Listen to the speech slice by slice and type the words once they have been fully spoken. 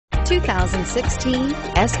2016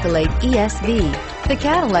 Escalade ESV. The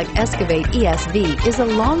Cadillac Escalade ESV is a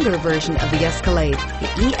longer version of the Escalade.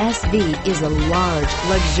 The ESV is a large,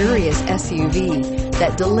 luxurious SUV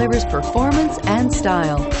that delivers performance and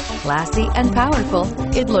style. Classy and powerful,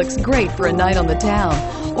 it looks great for a night on the town,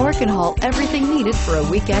 or can haul everything needed for a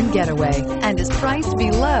weekend getaway, and is priced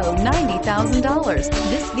below $90,000.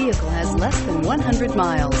 This vehicle has less than 100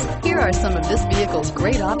 miles. Here are some of this vehicle's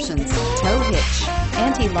great options: tow hitch,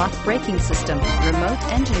 anti-lock braking system, remote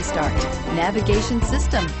engine start, navigation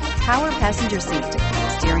system, power passenger seat,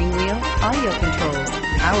 steering wheel audio controls,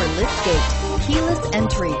 power liftgate, keyless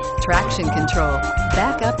entry, traction control,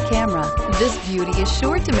 backup camera. This beauty is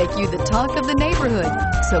sure to make you the talk of the neighborhood.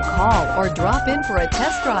 So call or drop in for a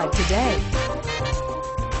test drive today.